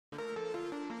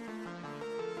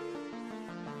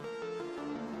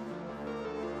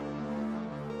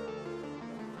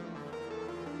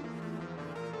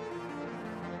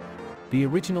The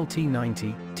original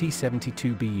T-90,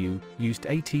 T-72BU, used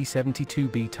a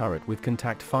T-72B turret with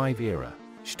Kontakt-5 ERA,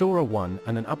 Stora 1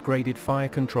 and an upgraded fire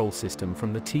control system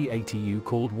from the T-80U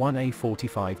called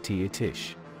 1A45T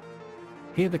Irtysh.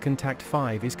 Here the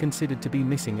Kontakt-5 is considered to be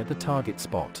missing at the target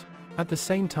spot. At the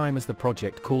same time as the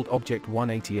project called Object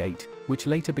 188, which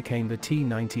later became the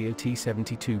T-90 or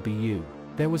T-72BU,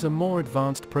 there was a more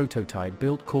advanced prototype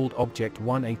built called Object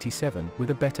 187 with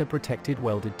a better protected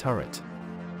welded turret.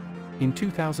 In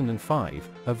 2005,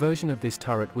 a version of this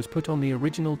turret was put on the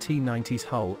original T-90's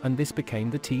hull and this became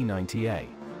the T-90A.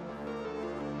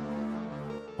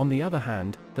 On the other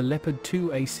hand, the Leopard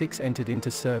 2A6 entered into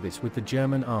service with the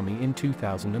German Army in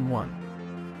 2001.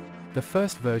 The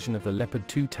first version of the Leopard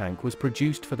 2 tank was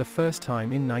produced for the first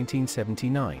time in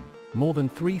 1979. More than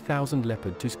 3,000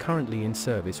 Leopard 2s currently in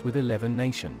service with 11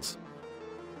 nations.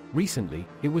 Recently,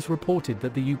 it was reported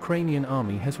that the Ukrainian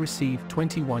army has received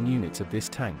 21 units of this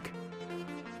tank.